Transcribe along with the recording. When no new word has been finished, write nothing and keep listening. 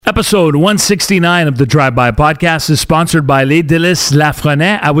Episode 169 of the Drive-By Podcast is sponsored by Les Délices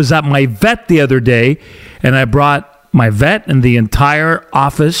Lafrenière. I was at my vet the other day, and I brought my vet and the entire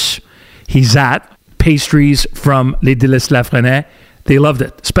office he's at pastries from Les Délices Lafrenière. They loved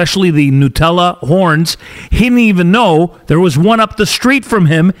it, especially the Nutella horns. He didn't even know there was one up the street from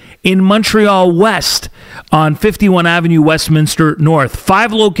him in Montreal West on 51 Avenue, Westminster North.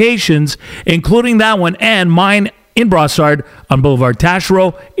 5 locations, including that one and mine in Brossard on Boulevard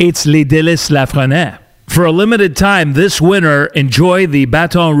Taschereau. It's Les Délices Lafrenière. For a limited time this winter, enjoy the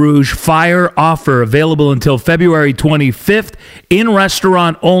Baton Rouge Fire offer available until February 25th. In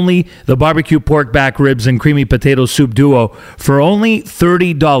restaurant only, the barbecue pork back ribs and creamy potato soup duo for only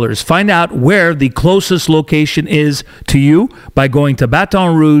 $30. Find out where the closest location is to you by going to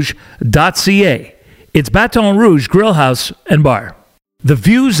batonrouge.ca. It's Baton Rouge Grill House and Bar. The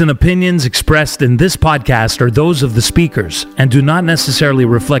views and opinions expressed in this podcast are those of the speakers and do not necessarily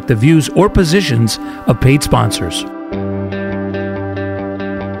reflect the views or positions of paid sponsors.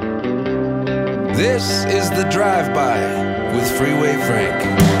 This is The Drive-By with Freeway Frank.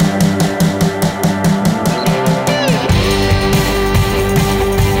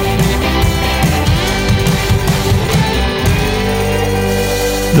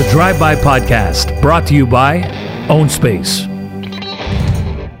 The Drive-By Podcast, brought to you by Own Space.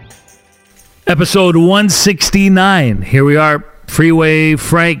 Episode 169. Here we are, Freeway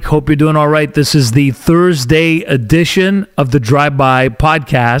Frank. Hope you're doing all right. This is the Thursday edition of the Drive-By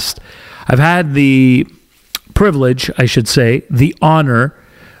Podcast. I've had the privilege, I should say, the honor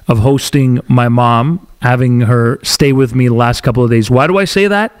of hosting my mom, having her stay with me the last couple of days. Why do I say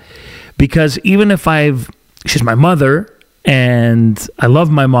that? Because even if she's my mother and I love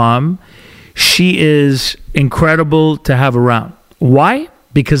my mom, she is incredible to have around. Why?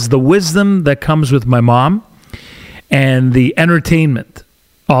 Because the wisdom that comes with my mom and the entertainment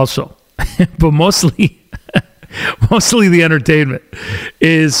also, but mostly the entertainment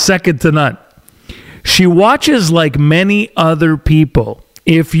is second to none. She watches like many other people.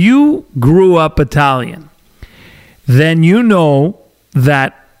 If you grew up Italian, then you know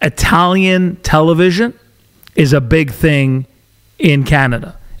that Italian television is a big thing in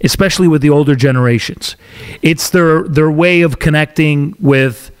Canada, especially with the older generations. It's their way of connecting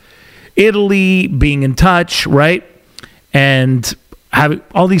with Italy, being in touch, right? And having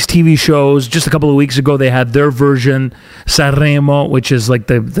all these TV shows. Just a couple of weeks ago, they had their version, Sanremo, which is like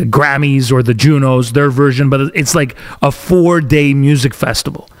the Grammys or the Junos, their version, but it's like a 4-day music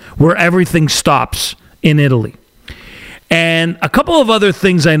festival where everything stops in Italy. And a couple of other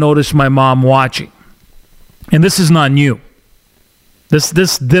things I noticed my mom watching, and this is not new.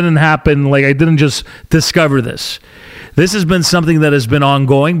 This didn't happen, like I didn't just discover this. This has been something that has been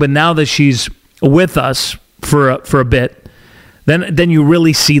ongoing, but now that she's with us for a bit, then you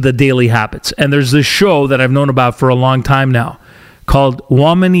really see the daily habits. And there's this show that I've known about for a long time now called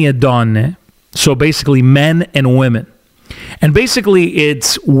Uomini e Donne, so basically men and women. And basically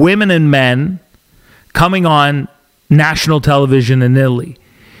it's women and men coming on national television in Italy.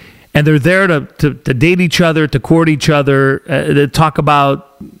 And they're there to date each other, to court each other, to talk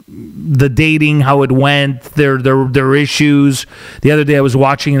about the dating, how it went, their issues. The other day I was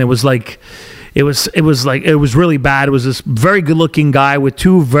watching and it was really bad. It was this very good-looking guy with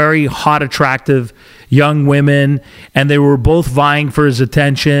 2 very hot, attractive young women, and they were both vying for his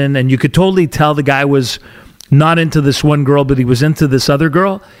attention. And you could totally tell the guy was not into this one girl, but he was into this other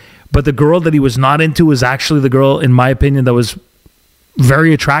girl. But the girl that he was not into was actually the girl, in my opinion, that was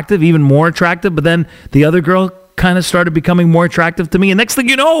very attractive, even more attractive. But then the other girl kind of started becoming more attractive to me. And next thing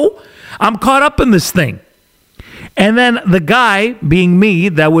you know, I'm caught up in this thing. And then the guy, being me,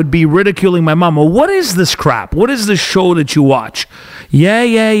 that would be ridiculing my mom. Well, what is this crap? What is this show that you watch?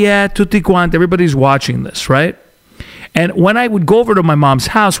 Yeah, tutti quanti. Everybody's watching this, right? And when I would go over to my mom's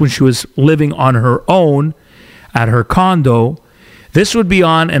house when she was living on her own at her condo, this would be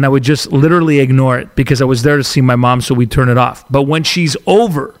on, and I would just literally ignore it because I was there to see my mom, so we'd turn it off. But when she's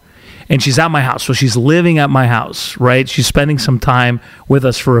over and she's at my house, so she's living at my house, right? She's spending some time with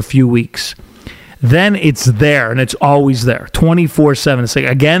us for a few weeks. Then it's there, and it's always there, 24/7. It's like,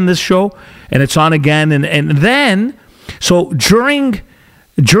 again, this show, and it's on again. And then, so during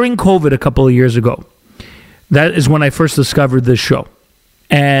COVID a couple of years ago, that is when I first discovered this show.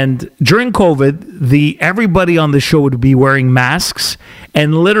 And during COVID, everybody on the show would be wearing masks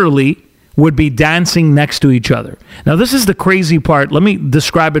and literally would be dancing next to each other. Now, this is the crazy part. Let me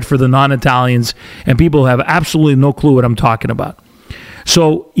describe it for the non-Italians and people who have absolutely no clue what I'm talking about.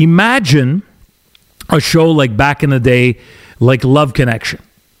 So imagine a show like back in the day, like Love Connection.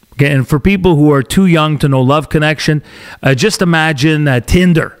 Okay, and for people who are too young to know Love Connection, just imagine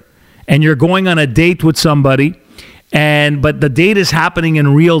Tinder. and you're going on a date with somebody, but the date is happening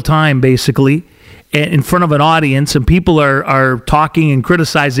in real time, basically, in front of an audience, and people are talking and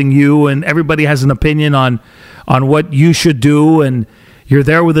criticizing you, and everybody has an opinion on what you should do, and you're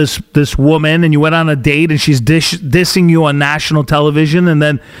there with this woman, and you went on a date, and she's dissing you on national television, and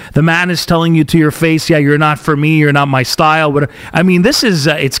then the man is telling you to your face, yeah, you're not for me, you're not my style. Whatever. I mean, this is,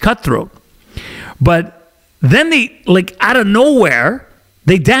 it's cutthroat. But then they, like, out of nowhere,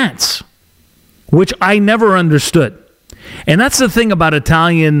 they dance, which I never understood. And that's the thing about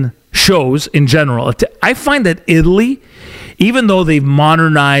Italian shows in general. I find that Italy, even though they've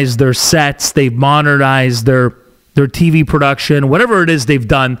modernized their sets, they've modernized their TV production, whatever it is they've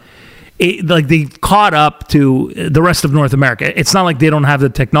done, like they caught up to the rest of North America. It's not like they don't have the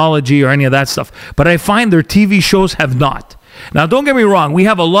technology or any of that stuff, but I find their TV shows have not. Now, don't get me wrong. We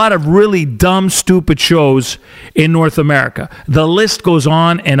have a lot of really dumb, stupid shows in North America. The list goes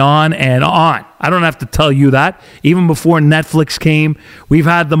on and on and on. I don't have to tell you that. Even before Netflix came, we've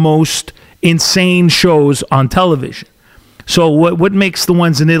had the most insane shows on television. So what makes the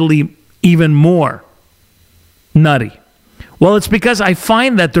ones in Italy even more nutty? Well, it's because I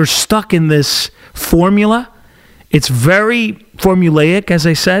find that they're stuck in this formula. It's very formulaic, as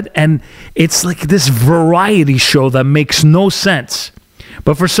I said, and it's like this variety show that makes no sense.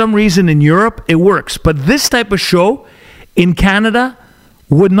 But for some reason in Europe, it works. But this type of show in Canada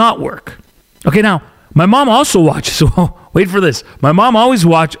would not work. Okay, now, my mom also watches, wait for this. My mom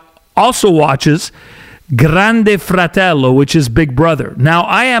also watches Grande Fratello, which is Big Brother. Now,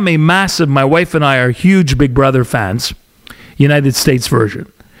 my wife and I are huge Big Brother fans, United States version.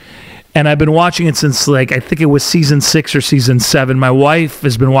 And I've been watching it since, I think it was season 6 or season 7. My wife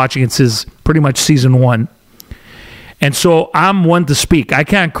has been watching it since pretty much season 1. And so I'm one to speak. I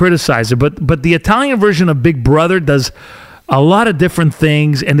can't criticize it. But the Italian version of Big Brother does a lot of different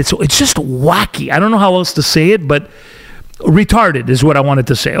things. And it's just wacky. I don't know how else to say it, but retarded is what I wanted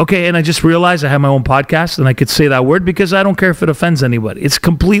to say. Okay, and I just realized I have my own podcast and I could say that word because I don't care if it offends anybody. It's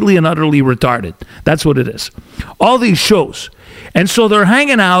completely and utterly retarded. That's what it is. All these shows. And so they're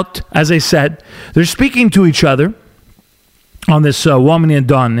hanging out, as I said. They're speaking to each other on this Uomini e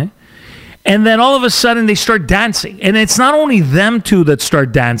Donne. And then all of a sudden they start dancing. And it's not only them two that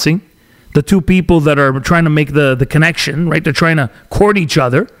start dancing, the two people that are trying to make the connection, right? They're trying to court each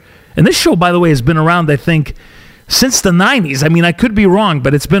other. And this show, by the way, has been around, I think, since the 90s. I mean, I could be wrong,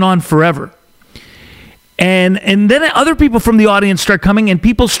 but it's been on forever. And then other people from the audience start coming, and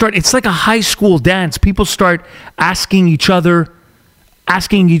it's like a high school dance. People start asking each other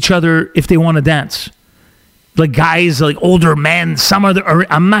if they want to dance. Like guys, like older men,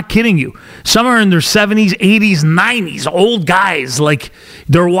 I'm not kidding you. Some are in their 70s, 80s, 90s, old guys. Like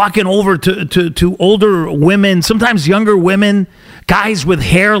they're walking over to older women, sometimes younger women, guys with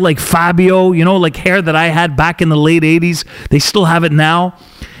hair like Fabio, like hair that I had back in the late 80s. They still have it now.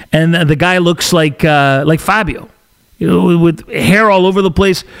 And the guy looks like Fabio, with hair all over the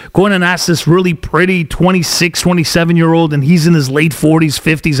place, going and ask this really pretty 26, 27-year-old, and he's in his late 40s,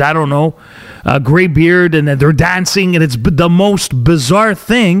 50s, I don't know, gray beard, and they're dancing, and it's the most bizarre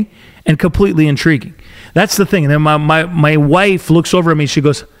thing and completely intriguing. That's the thing. And then my wife looks over at me, she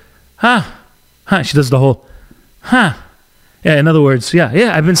goes, huh, she does the whole, huh. Yeah, in other words,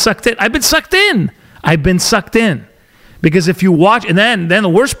 yeah, I've been sucked in. Because if you watch, and then the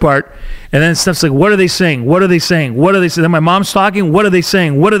worst part, and then stuff's like, what are they saying? Then my mom's talking, what are they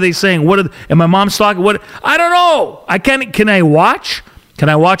saying? And my mom's talking, I don't know. Can I watch?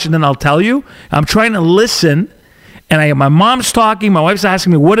 And then I'll tell you. I'm trying to listen, and my mom's talking, my wife's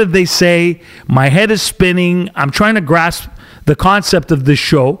asking me, what did they say? My head is spinning. I'm trying to grasp the concept of this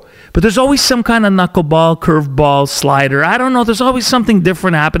show. But there's always some kind of knuckleball, curveball, slider. I don't know. There's always something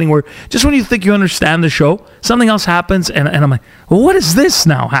different happening where just when you think you understand the show, something else happens. And I'm like, well, what is this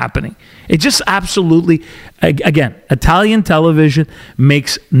now happening? It just absolutely, again, Italian television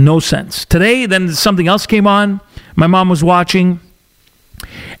makes no sense. Today, then something else came on. My mom was watching.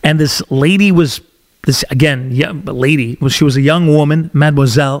 And this lady she was a young woman,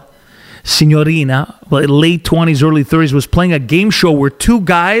 mademoiselle. Signorina, late 20s, early 30s, was playing a game show where two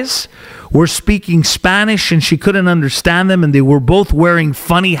guys were speaking Spanish and she couldn't understand them, and they were both wearing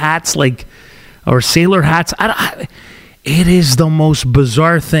funny hats or sailor hats. It is the most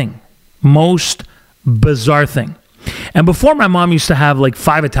bizarre thing. And before, my mom used to have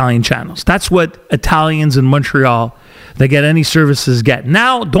 5 Italian channels. That's what Italians in Montreal that get any services get.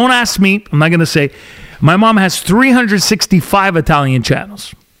 Now, don't ask me. I'm not going to say. My mom has 365 Italian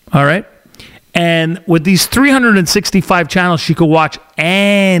channels. All right? And with these 365 channels, she could watch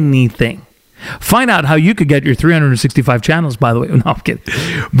anything. Find out how you could get your 365 channels, by the way. No, I'm kidding.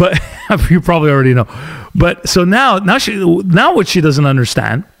 But you probably already know. But so now what she doesn't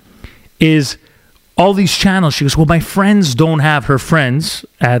understand is all these channels. She goes, well, my friends don't have, her friends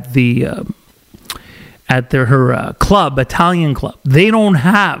at the her club, Italian club. They don't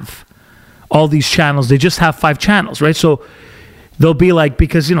have all these channels. They just have 5 channels, right? So they'll be like,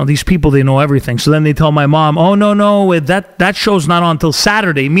 because, these people, they know everything. So then they tell my mom, oh, no, that show's not on until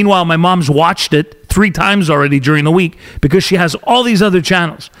Saturday. Meanwhile, my mom's watched it 3 times already during the week because she has all these other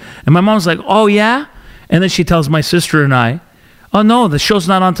channels. And my mom's like, oh, yeah? And then she tells my sister and I, oh, no, the show's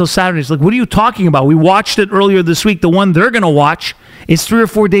not on until Saturday. She's like, what are you talking about? We watched it earlier this week. The one they're going to watch is 3 or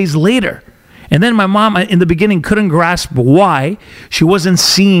 4 days later. And then my mom, in the beginning, couldn't grasp why she wasn't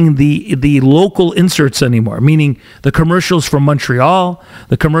seeing the local inserts anymore, meaning the commercials from Montreal,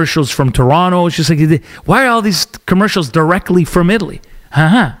 the commercials from Toronto. She's like, why are all these commercials directly from Italy?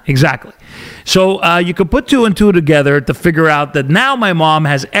 Exactly. So you could put 2 and 2 together to figure out that now my mom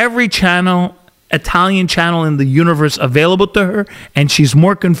has every Italian channel in the universe available to her, and she's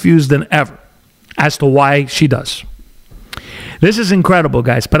more confused than ever as to why she does. This is incredible,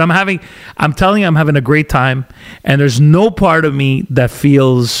 guys, but I'm telling you, I'm having a great time, and there's no part of me that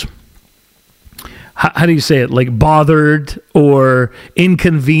feels, how do you say it, like bothered or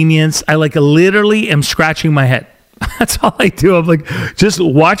inconvenienced. I literally am scratching my head. That's all I do. I'm just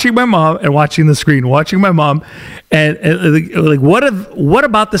watching my mom and watching the screen, watching my mom, and what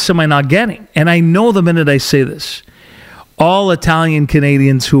about this am I not getting? And I know the minute I say this, all Italian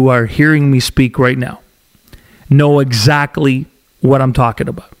Canadians who are hearing me speak right now know exactly what I'm talking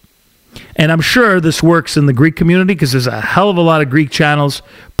about. And I'm sure this works in the Greek community because there's a hell of a lot of Greek channels,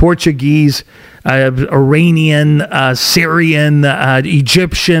 Portuguese, Iranian, Syrian,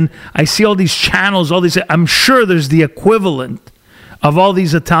 Egyptian. I see all these channels, I'm sure there's the equivalent of all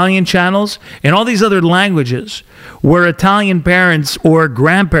these Italian channels and all these other languages where Italian parents or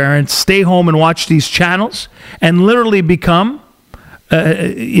grandparents stay home and watch these channels and literally become,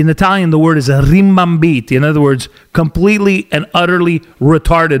 in Italian, the word is rimbambiti. In other words, completely and utterly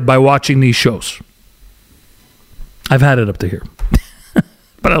retarded by watching these shows. I've had it up to here.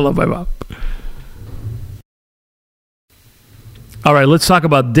 But I love my mom. All right, let's talk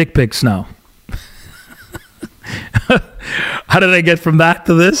about dick pics now. How did I get from that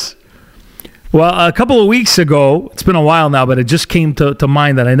to this? Well, a couple of weeks ago, it's been a while now, but it just came to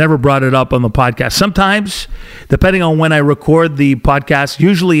mind that I never brought it up on the podcast. Sometimes, depending on when I record the podcast,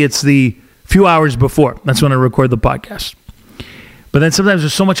 usually it's the few hours before. That's when I record the podcast. But then sometimes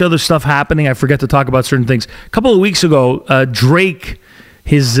there's so much other stuff happening, I forget to talk about certain things. A couple of weeks ago, Drake,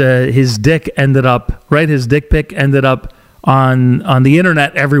 his dick ended up, right? His dick pic ended up on the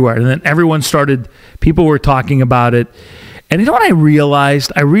internet everywhere. And then people were talking about it. And you know what I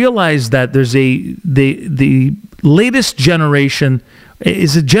realized? I realized that there's the latest generation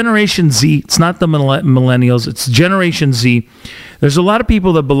is a Generation Z. It's not the millennials. It's Generation Z. There's a lot of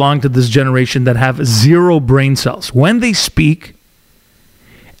people that belong to this generation that have 0 brain cells. When they speak,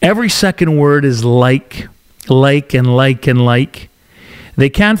 every second word is like. They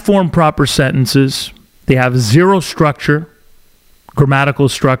can't form proper sentences. They have 0 structure. Grammatical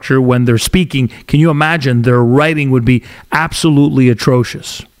structure when they're speaking. Can you imagine their writing would be absolutely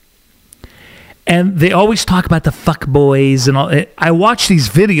atrocious? And they always talk about the fuck boys and all. I watch these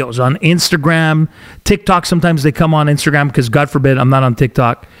videos on Instagram, TikTok. Sometimes they come on Instagram because God forbid I'm not on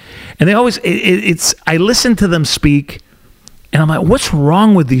TikTok. And they always, I listen to them speak and I'm like, what's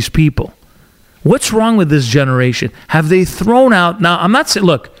wrong with these people? What's wrong with this generation? Have they thrown out? Now, I'm not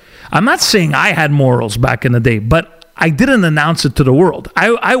saying I had morals back in the day, but I didn't announce it to the world.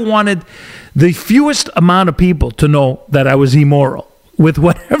 I wanted the fewest amount of people to know that I was immoral with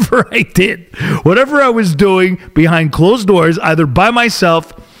whatever I did, whatever I was doing behind closed doors, either by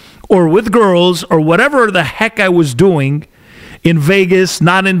myself or with girls or whatever the heck I was doing in Vegas,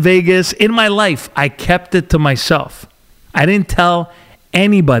 not in Vegas, in my life. I kept it to myself. I didn't tell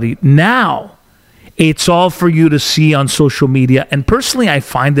anybody. Now, it's all for you to see on social media. And personally, I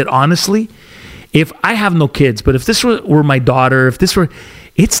find that honestly, if I have no kids, but if this were my daughter,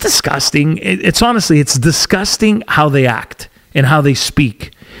 it's disgusting. It's disgusting how they act and how they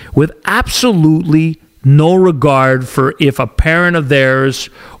speak with absolutely no regard for if a parent of theirs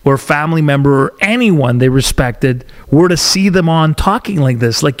or family member or anyone they respected were to see them on talking like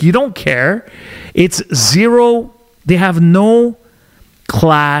this. Like, you don't care. It's 0. They have no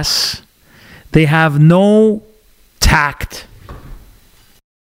class. They have no tact.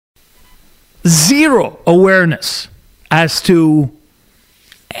 0 awareness as to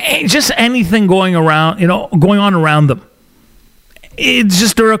just anything going on around them. it's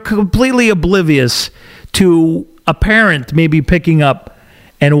just they're completely oblivious to a parent maybe picking up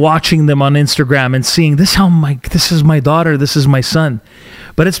and watching them on Instagram and seeing this is my daughter, this is my son.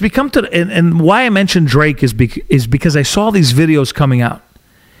 But it's become and why I mentioned Drake is because I saw these videos coming out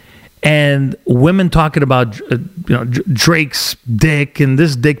and women talking about Drake's dick and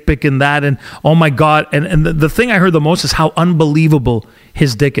this dick pic and that, and oh my God, and the thing I heard the most is how unbelievable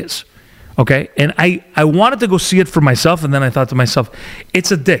his dick is. Okay, and I wanted to go see it for myself, and then I thought to myself,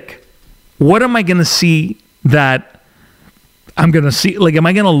 it's a dick. What am I going to see that I'm going to see? Like, am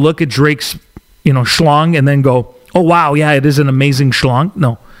I going to look at Drake's, schlong and then go, oh, wow, yeah, it is an amazing schlong?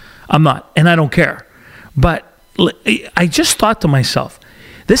 No, I'm not, and I don't care. But I just thought to myself,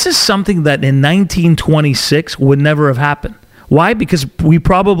 this is something that in 1926 would never have happened. Why? Because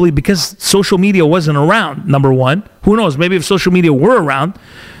social media wasn't around, number one. Who knows? Maybe if social media were around,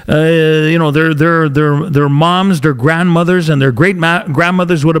 their moms, their grandmothers, and their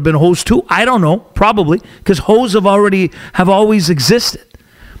grandmothers would have been hoes too. I don't know, probably, because hoes have always existed.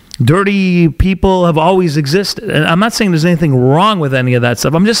 Dirty people have always existed. And I'm not saying there's anything wrong with any of that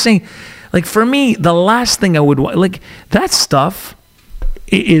stuff. I'm just saying, like, for me, the last thing I would want, like, that stuff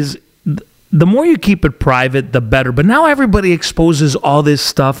is, the more you keep it private, the better. But now everybody exposes all this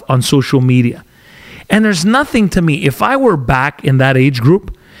stuff on social media. And there's nothing to me. If I were back in that age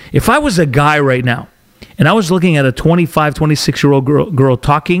group, if I was a guy right now, and I was looking at a 25, 26-year-old girl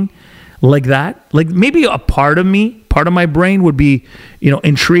talking like that, like maybe a part of my brain would be,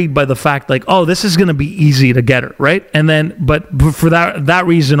 intrigued by the fact like, oh, this is going to be easy to get her, right? And then, but for that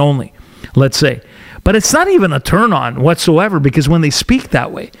reason only, let's say. But it's not even a turn on whatsoever, because when they speak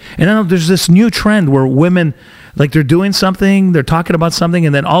that way, and then there's this new trend where women, like, they're doing something, they're talking about something,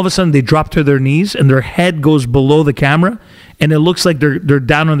 and then all of a sudden they drop to their knees and their head goes below the camera, and it looks like they're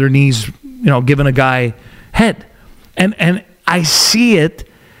down on their knees, giving a guy head. And I see it,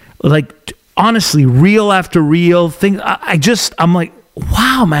 like, honestly, reel after reel thing. I'm like,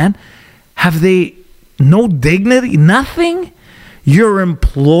 wow, man, have they no dignity? Nothing? Your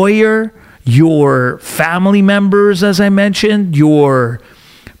employer, your family members, as I mentioned, your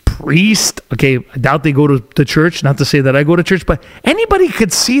priest. Okay, I doubt they go to the church. Not to say that I go to church, but anybody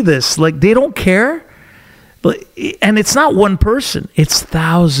could see this. Like, they don't care. And it's not one person. It's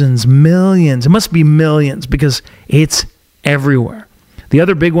thousands, millions. It must be millions, because it's everywhere. The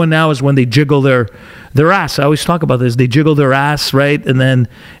other big one now is when they jiggle their ass. I always talk about this. They jiggle their ass, right? And then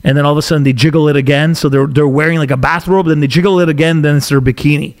all of a sudden they jiggle it again. So they're wearing like a bathrobe, then they jiggle it again, then it's their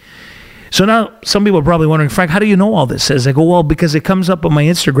bikini. So now some people are probably wondering, Frank, how do you know all this? As I go, well, because it comes up on my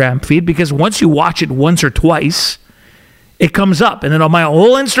Instagram feed, because once you watch it once or twice, it comes up. And then my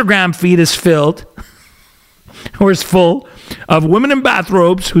whole Instagram feed is filled or is full of women in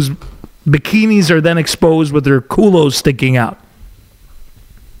bathrobes whose bikinis are then exposed with their culos sticking out.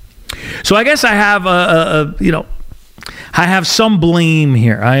 So I guess I have I have some blame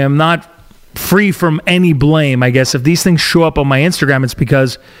here. I am not free from any blame. I guess if these things show up on my Instagram, it's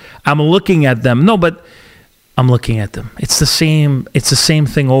because I'm looking at them. No, but I'm looking at them. It's the same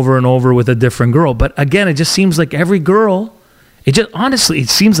thing over and over with a different girl. But again, it just seems like every girl, it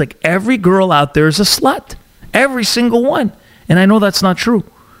seems like every girl out there is a slut. Every single one. And I know that's not true,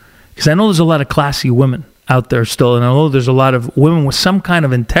 because I know there's a lot of classy women out there still, and I know there's a lot of women with some kind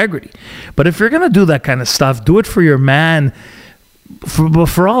of integrity. But if you're going to do that kind of stuff, do it for your man.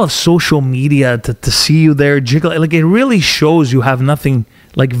 For all of social media to see you there jiggle, like, it really shows you have nothing,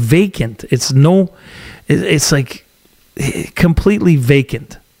 like, vacant. It's like completely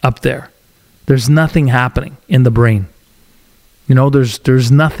vacant up there. There's nothing happening in the brain.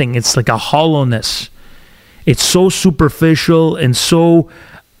 There's nothing. It's like a hollowness. It's so superficial, and so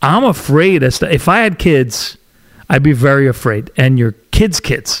I'm afraid if I had kids, I'd be very afraid. And your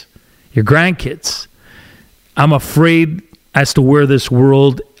kids, your grandkids, I'm afraid as to where this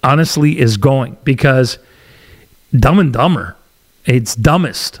world honestly is going, because Dumb and Dumber, it's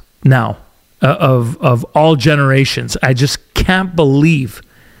dumbest now of all generations. I just can't believe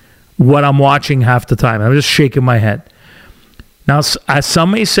what I'm watching half the time. I'm just shaking my head. Now, as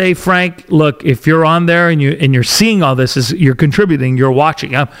some may say, Frank, look, if you're on there and you're seeing all this, you're contributing, you're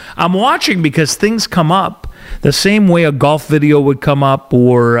watching. I'm watching because things come up the same way a golf video would come up,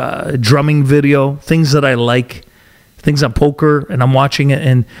 or a drumming video, things that I like, things on poker, and I'm watching it.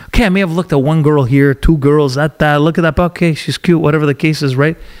 And okay, I may have looked at one girl here, two girls at that. Look at that. Okay, she's cute. Whatever the case is,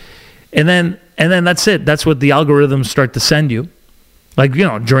 right? And then that's it. That's what the algorithms start to send you. Like,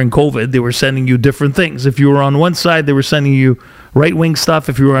 during COVID, they were sending you different things. If you were on one side, they were sending you right-wing stuff.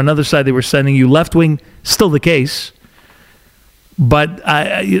 If you were on another side, they were sending you left-wing. Still the case. But,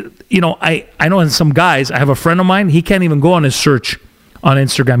 I know in some guys, I have a friend of mine, he can't even go on his search on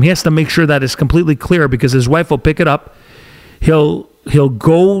Instagram. He has to make sure that it's completely clear because his wife will pick it up. She'll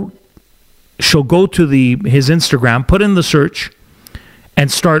go to his Instagram, put in the search,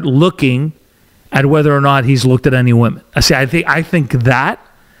 and start looking at whether or not he's looked at any women. I think that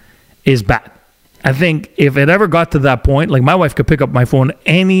is bad. I think if it ever got to that point, like my wife could pick up my phone at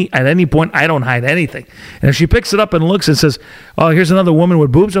any point, I don't hide anything. And if she picks it up and looks and says, oh, here's another woman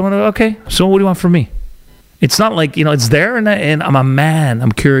with boobs, I'm going to, okay, so what do you want from me? It's not like, it's there and I'm a man.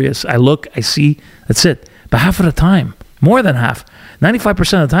 I'm curious. I look, I see, that's it. But half of the time, more than half,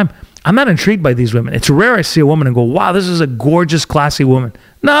 95% of the time, I'm not intrigued by these women. It's rare I see a woman and go, wow, this is a gorgeous, classy woman.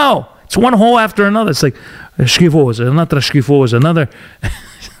 No, it's one hole after another. It's like, schifosa, another.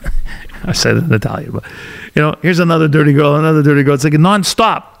 I said it in Italian, but here's another dirty girl. It's like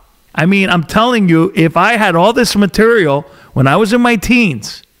nonstop. I mean, I'm telling you, if I had all this material when I was in my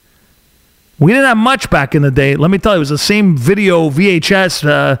teens, we didn't have much back in the day. Let me tell you, it was the same video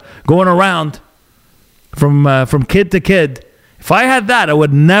VHS going around from kid to kid. If I had that, I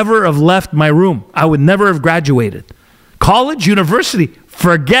would never have left my room. I would never have graduated. College, university,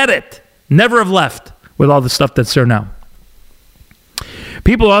 forget it. Never have left with all the stuff that's there now.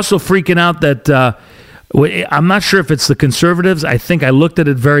 People are also freaking out that I'm not sure if it's the conservatives. I think I looked at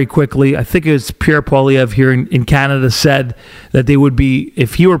it very quickly. I think it was Pierre Poilievre here in Canada said that they would be,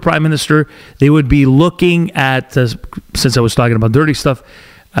 if he were prime minister, they would be looking at, since I was talking about dirty stuff,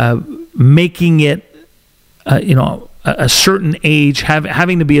 making it, a certain age,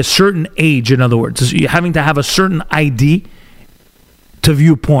 having to be a certain age, in other words, having to have a certain ID to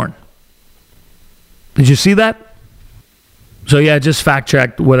view porn. Did you see that? So yeah, just fact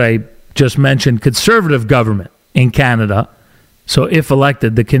checked what I just mentioned. Conservative government in Canada. So if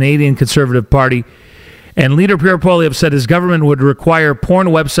elected, the Canadian Conservative Party and leader Pierre Poilievre said his government would require porn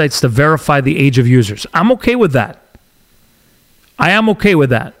websites to verify the age of users. I'm okay with that. I am okay with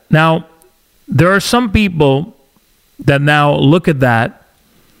that. Now, there are some people that now look at that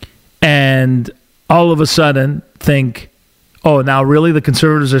and all of a sudden think, oh, now really the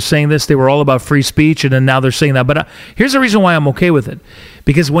conservatives are saying this? They were all about free speech, and then now they're saying that. But here's the reason why I'm okay with it.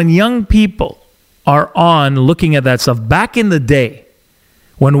 Because when young people are on looking at that stuff, back in the day,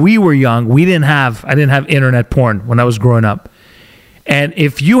 when we were young, I didn't have internet porn when I was growing up. And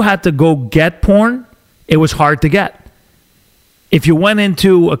if you had to go get porn, it was hard to get. If you went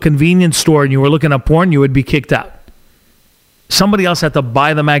into a convenience store and you were looking at porn, you would be kicked out. Somebody else had to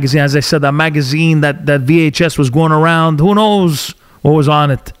buy the magazine. As I said, that magazine, that VHS was going around. Who knows what was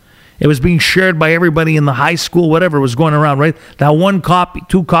on it? It was being shared by everybody in the high school, whatever was going around, right? That one copy,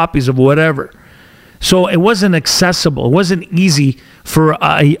 2 copies of whatever. So it wasn't accessible. It wasn't easy for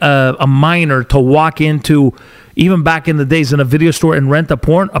a minor to walk into, even back in the days, in a video store and rent a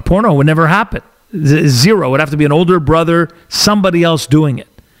porno. It would never happen. Zero. It would have to be an older brother, somebody else doing it.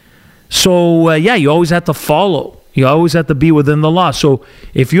 So, you always had to follow. You always have to be within the law. So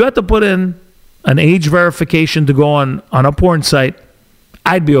if you had to put in an age verification to go on a porn site,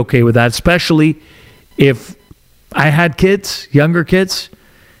 I'd be okay with that, especially if I had kids, younger kids,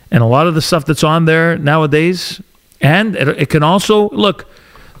 and a lot of the stuff that's on there nowadays. And it can also, look,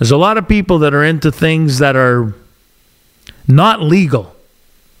 there's a lot of people that are into things that are not legal.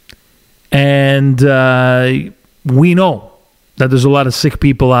 And we know that there's a lot of sick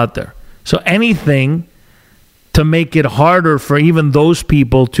people out there. So anything to make it harder for even those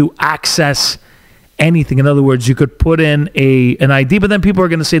people to access anything. In other words, you could put in an ID, but then people are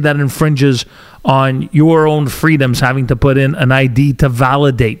going to say that infringes on your own freedoms, having to put in an ID to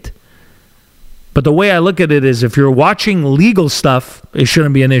validate. But the way I look at it is, if you're watching legal stuff, it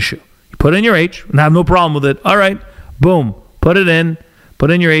shouldn't be an issue. You put in your age and have no problem with it. All right, boom, put in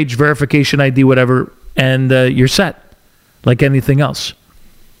your age, verification ID, whatever, and you're set, like anything else.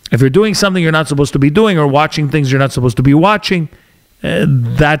 If you're doing something you're not supposed to be doing, or watching things you're not supposed to be watching,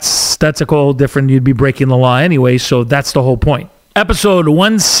 that's a whole different, you'd be breaking the law anyway, so that's the whole point. Episode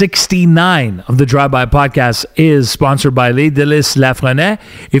 169 of the Drive-By Podcast is sponsored by Les Délices Lafrenais.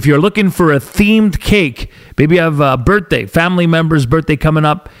 If you're looking for a themed cake, maybe you have a birthday, family member's birthday coming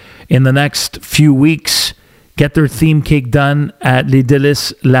up in the next few weeks, get their theme cake done at Les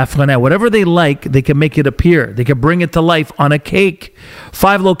Délices Lafrenais. Whatever they like, they can make it appear. They can bring it to life on a cake.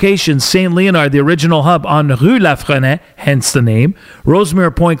 5 locations: St. Leonard, the original hub on Rue Lafrenais, hence the name,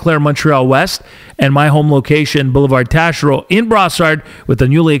 Rosemere, Pointe-Claire, Montreal West, and my home location, Boulevard Taschereau in Brossard, with a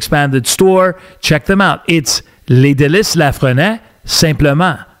newly expanded store. Check them out. It's Les Délices Lafrenais,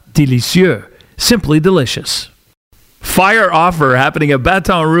 simplement délicieux, simply delicious. Fire offer happening at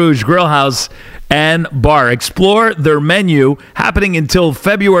Baton Rouge Grill House and Bar. Explore their menu, happening until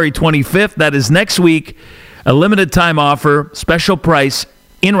February 25th. That is next week. A limited time offer, special price,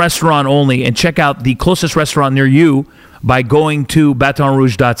 in restaurant only, and check out the closest restaurant near you by going to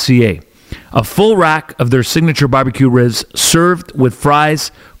batonrouge.ca. A full rack of their signature barbecue ribs served with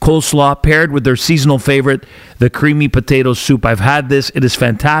fries, coleslaw, paired with their seasonal favorite, the creamy potato soup. I've had this. It is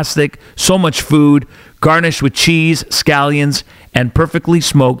fantastic. So much food, garnished with cheese, scallions, and perfectly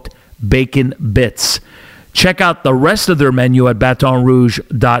smoked bacon bits. Check out the rest of their menu at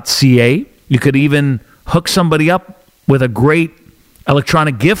batonrouge.ca. You could even hook somebody up with a great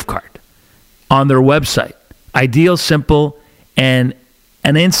electronic gift card on their website. Ideal, simple, and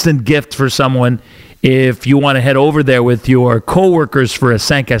an instant gift for someone if you want to head over there with your coworkers for a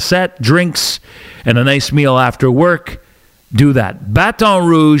 5 à 7, drinks, and a nice meal after work. Do that.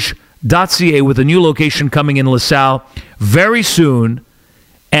 batonrouge.ca with a new location coming in LaSalle very soon,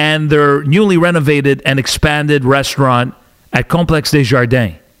 and their newly renovated and expanded restaurant at Complexe des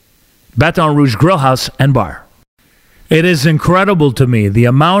Jardins, Baton Rouge Grill House and Bar. It is incredible to me the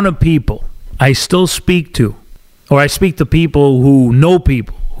amount of people I still speak to, or I speak to people who know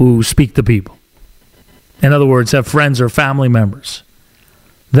people who speak to people. In other words, have friends or family members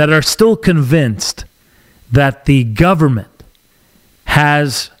that are still convinced that the government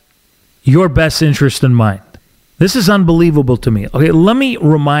has your best interest in mind. This is unbelievable to me. Okay, let me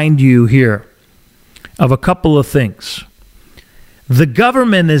remind you here of a couple of things. The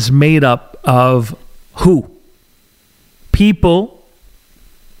government is made up of who? People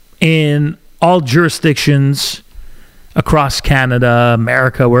in all jurisdictions across Canada,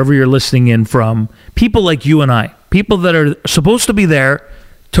 America, wherever you're listening in from. People like you and I. People that are supposed to be there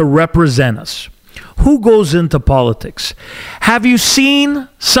to represent us. Who goes into politics? Have you seen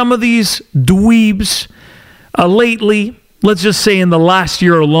some of these dweebs lately? Let's just say in the last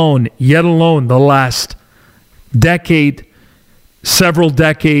year alone, yet alone the last decade, several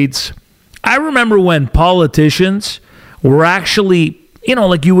decades. I remember when politicians were actually,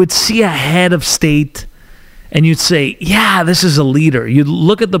 like you would see a head of state and you'd say, yeah, this is a leader. You'd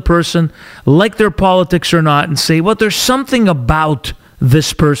look at the person, like their politics or not, and say, well, there's something about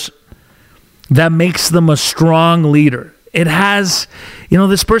this person that makes them a strong leader. It has,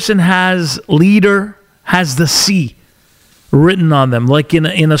 this person has leader, has the C written on them, like in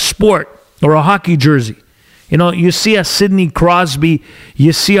a sport or a hockey jersey. You see a Sidney Crosby,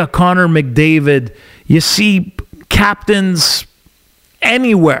 you see a Connor McDavid, you see captains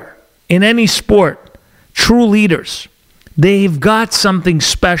anywhere, in any sport, true leaders. They've got something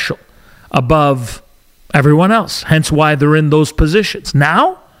special above everyone else, hence why they're in those positions.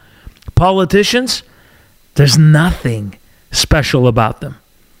 Now, politicians, there's nothing special about them.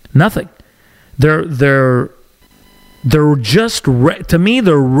 Nothing. They're just, to me,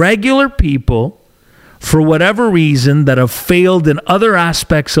 they're regular people for whatever reason that have failed in other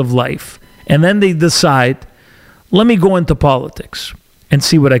aspects of life. And then they decide, let me go into politics and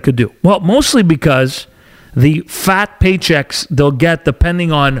see what I could do. Well, mostly because the fat paychecks they'll get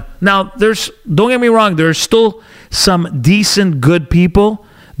depending on... Now, don't get me wrong, there's still some decent, good people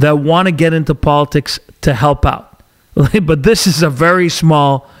that want to get into politics to help out. But this is a very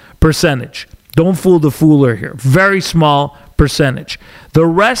small percentage. Don't fool the fooler here. Very small percentage. The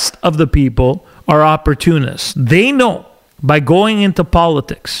rest of the people are opportunists. They know by going into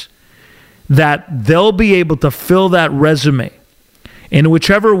politics that they'll be able to fill that resume in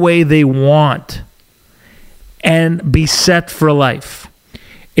whichever way they want and be set for life.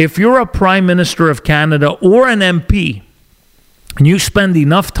 If you're a Prime Minister of Canada or an MP and you spend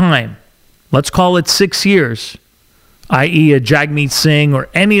enough time, let's call it 6 years, i.e. a Jagmeet Singh or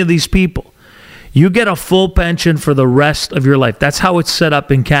any of these people, you get a full pension for the rest of your life. That's how it's set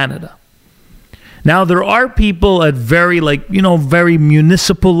up in Canada. Now, there are people at very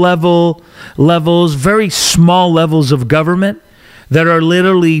municipal levels, very small levels of government that are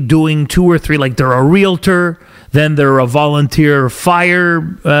literally doing 2 or 3, like they're a realtor, then they're a volunteer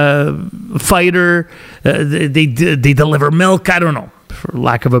firefighter, they deliver milk, I don't know, for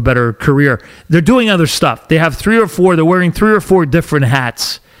lack of a better career. They're doing other stuff. They have 3 or 4, they're wearing 3 or 4 different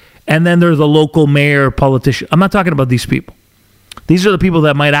hats, and then they're the local mayor, politician. I'm not talking about these people. These are the people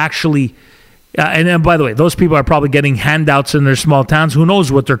that might actually... and then, by the way, those people are probably getting handouts in their small towns. Who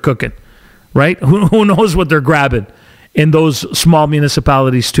knows what they're cooking, right? Who knows what they're grabbing in those small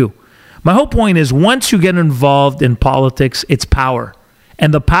municipalities too. My whole point is once you get involved in politics, it's power.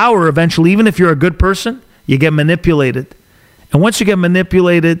 And the power eventually, even if you're a good person, you get manipulated. And once you get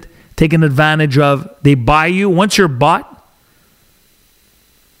manipulated, taken advantage of, they buy you. Once you're bought,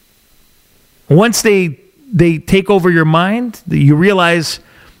 once they take over your mind, you realize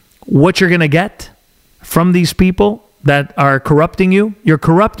what you're going to get from these people that are corrupting you. You're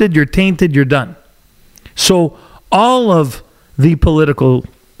corrupted, you're tainted, you're done. So all of the political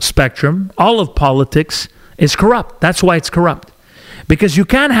spectrum, all of politics is corrupt. That's why it's corrupt. Because you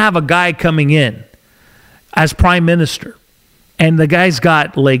can't have a guy coming in as prime minister and the guy's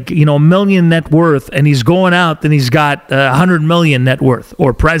got a million net worth and he's going out and he's got 100 million net worth,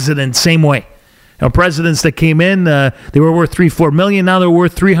 or president, same way. Presidents that came in, they were worth 3-4 million. Now they're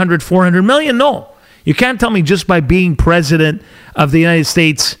worth 300-400 million. No, you can't tell me just by being president of the United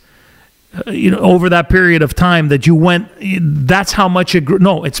States, over that period of time that you went, that's how much it grew.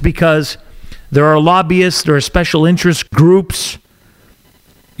 No, it's because there are lobbyists, there are special interest groups.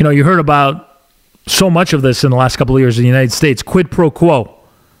 You heard about so much of this in the last couple of years in the United States. Quid pro quo,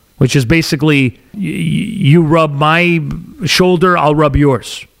 which is basically you rub my shoulder, I'll rub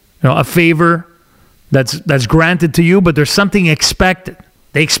yours. A favor that's granted to you, but there's something expected.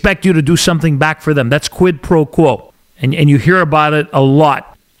 They expect you to do something back for them. That's quid pro quo. And you hear about it a lot.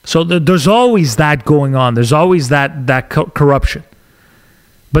 So there's always that going on. There's always that corruption.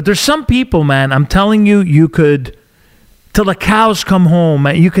 But there's some people, man, I'm telling you, you could, till the cows come home,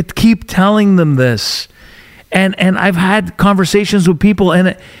 man, you could keep telling them this. And I've had conversations with people,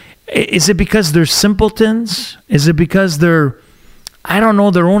 and is it because they're simpletons? Is it because they're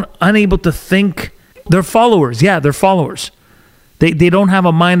unable to think? They're followers. Yeah, they're followers. They don't have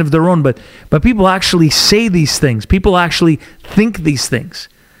a mind of their own, but people actually say these things. People actually think these things.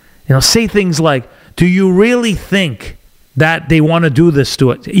 Say things like, do you really think that they want to do this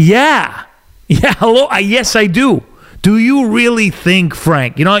to it? Yeah, hello, yes, I do. Do you really think,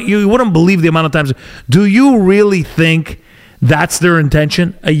 Frank? You wouldn't believe the amount of times. Do you really think that's their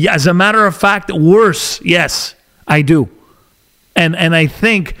intention? As a matter of fact, worse, yes, I do. And I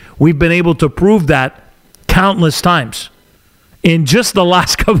think we've been able to prove that countless times in just the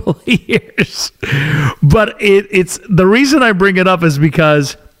last couple of years. But it's the reason I bring it up is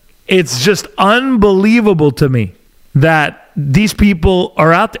because it's just unbelievable to me that these people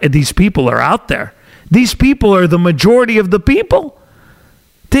are out there. These people are out there. These people are the majority of the people.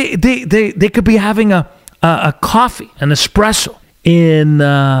 They could be having a coffee, an espresso in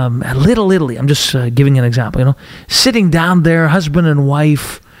Little Italy. I'm just giving an example. Sitting down there, husband and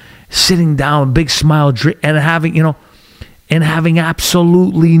wife, sitting down, big smile, and having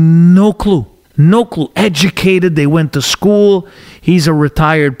absolutely no clue. No clue. Educated. They went to school. He's a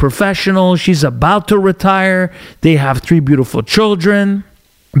retired professional. She's about to retire. They have 3 beautiful children.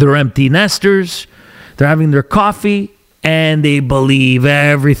 They're empty nesters. They're having their coffee, and they believe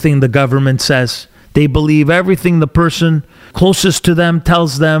everything the government says. They believe everything the person closest to them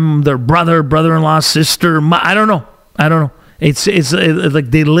tells them, their brother, brother-in-law, sister. I don't know. It's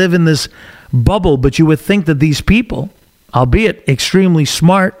like they live in this bubble, but you would think that these people, albeit extremely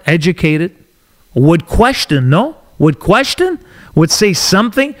smart, educated, would question, no? Would question? Would say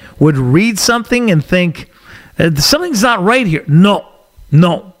something? Would read something and think, something's not right here. No.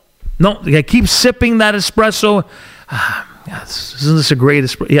 I keep sipping that espresso. Isn't this a great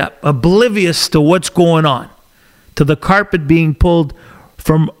espresso? Yeah, oblivious to what's going on, to the carpet being pulled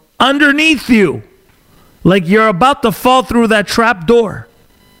from underneath you, like you're about to fall through that trap door.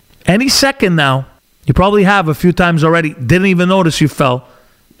 Any second now, you probably have a few times already, didn't even notice you fell,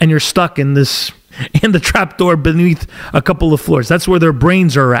 and you're stuck in the trap door beneath a couple of floors. That's where their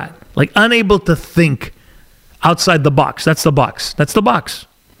brains are at, like unable to think outside the box. That's the box.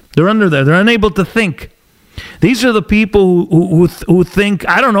 They're under there. They're unable to think. These are the people who think,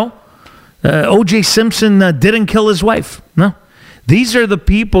 I don't know, O.J. Simpson didn't kill his wife. No. These are the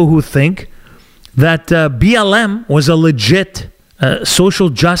people who think that BLM was a legit social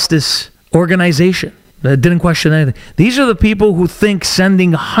justice organization that didn't question anything. These are the people who think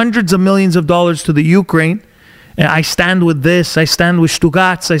sending hundreds of millions of dollars to the Ukraine, I stand with this, I stand with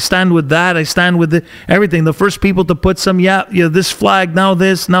Stugats, I stand with that, I stand with everything. The first people to put some, this flag, now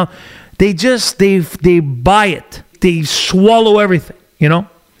this, now. They buy it. They swallow everything,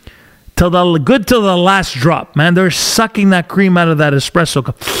 till the last drop, man. They're sucking that cream out of that espresso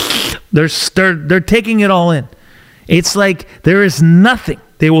cup. They're taking it all in. It's like there is nothing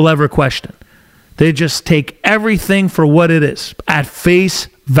they will ever question. They just take everything for what it is at face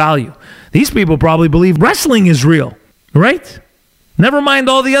value. These people probably believe wrestling is real, right? Never mind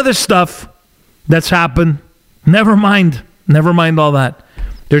all the other stuff that's happened. Never mind all that.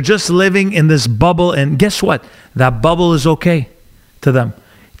 They're just living in this bubble, and guess what? That bubble is okay to them.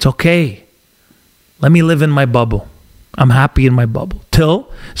 It's okay. Let me live in my bubble. I'm happy in my bubble. Till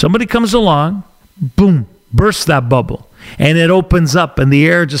somebody comes along, boom, bursts that bubble, and it opens up, and the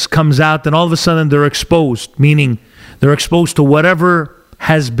air just comes out, and all of a sudden they're exposed, meaning they're exposed to whatever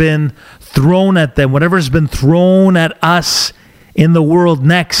has been thrown at them, whatever has been thrown at us in the world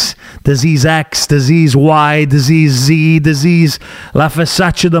next? Disease X, disease Y, disease Z, disease La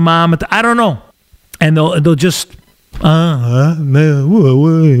Fessaccia de Mamet. I don't know. And they'll just, what do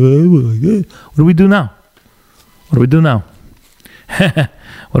we do now? What do we do now?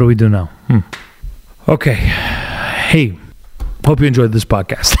 What do we do now? Okay. Hey, hope you enjoyed this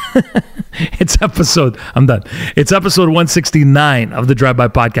podcast. I'm done. It's episode 169 of the Drive-By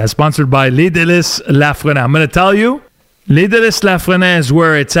Podcast, sponsored by Les Délices Lafrenière. I'm going to tell you, Les Délices Lafrenière is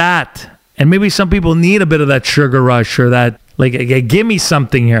where it's at. And maybe some people need a bit of that sugar rush or that, like, give me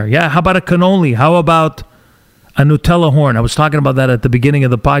something here. Yeah, how about a cannoli? How about a Nutella horn? I was talking about that at the beginning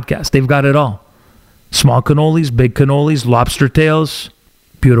of the podcast. They've got it all. Small cannolis, big cannolis, lobster tails.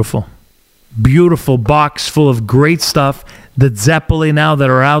 Beautiful. Beautiful box full of great stuff. The zeppole now that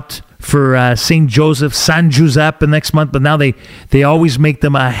are out for St. Joseph, San Giuseppe next month, but now they always make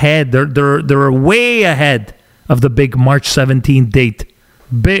them ahead. They're way ahead of the big March 17th date.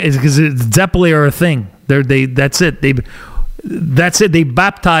 Because zeppole are a thing. That's it. They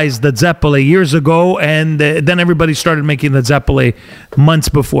baptized the zeppole years ago, and then everybody started making the zeppole months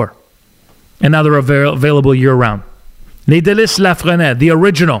before. And now they're available year-round. Les Délices Lafrenière, the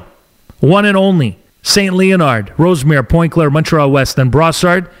original, one and only. St. Leonard, Rosemere, Pointe-Claire, Montreal-West, and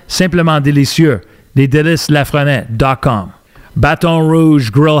Brossard. Simplement délicieux. lesdeliceslafrenière.com. Baton Rouge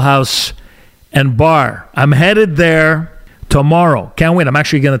Grill House and Bar. I'm headed there tomorrow. Can't wait. I'm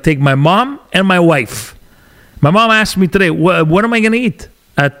actually going to take my mom and my wife. My mom asked me today, what am I going to eat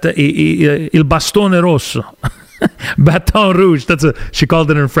at Il Bastone Rosso? Baton Rouge. She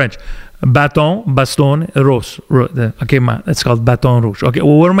called it in French. Bastone Rosso. Okay, ma, it's called Baton Rouge. Okay,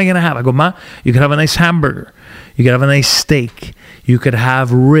 well, what am I going to have? I go, ma, you could have a nice hamburger. You could have a nice steak. You could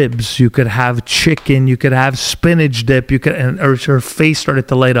have ribs. You could have chicken. You could have spinach dip. And her face started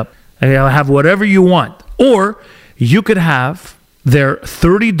to light up. I'll have whatever you want. Or you could have their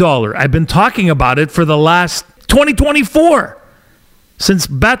 $30. I've been talking about it for the last 2024. Since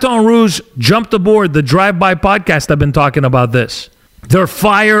Baton Rouge jumped aboard the Drive-By Podcast, I've been talking about this. Their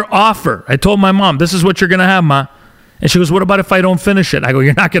fire offer. I told my mom, this is what you're going to have, Ma. And she goes, what about if I don't finish it? I go,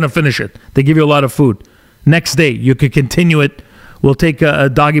 you're not going to finish it. They give you a lot of food. Next day, you could continue it. We'll take a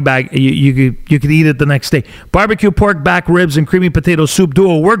doggy bag. You could eat it the next day. Barbecue pork back ribs and creamy potato soup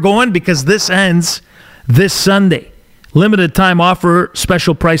duo. We're going because this ends this Sunday. Limited time offer,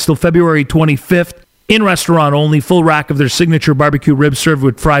 special price till February 25th. In restaurant only, full rack of their signature barbecue ribs served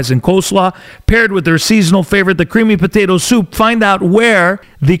with fries and coleslaw, paired with their seasonal favorite, the creamy potato soup. Find out where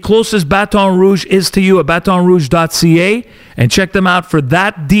the closest Baton Rouge is to you at batonrouge.ca and check them out for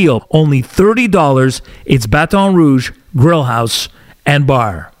that deal. Only $30. It's Baton Rouge Grill House and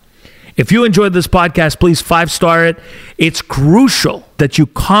Bar. If you enjoyed this podcast, please 5-star it. It's crucial that you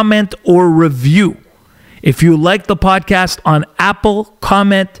comment or review. If you like the podcast on Apple,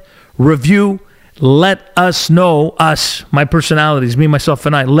 comment, review. Let us know, my personalities, me, myself,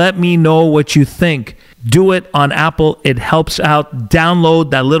 and I. Let me know what you think. Do it on Apple. It helps out.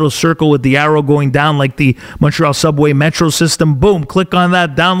 Download that little circle with the arrow going down like the Montreal Subway Metro system. Boom. Click on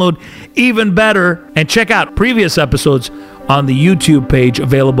that. Download. Even better. And check out previous episodes on the YouTube page,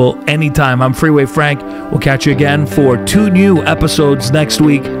 available anytime. I'm Freeway Frank. We'll catch you again for 2 new episodes next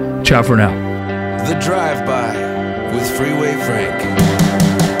week. Ciao for now. The Drive-By with Freeway Frank.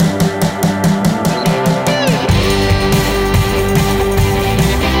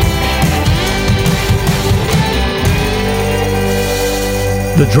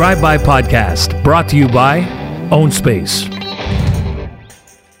 The Drive-By Podcast, brought to you by Own Space.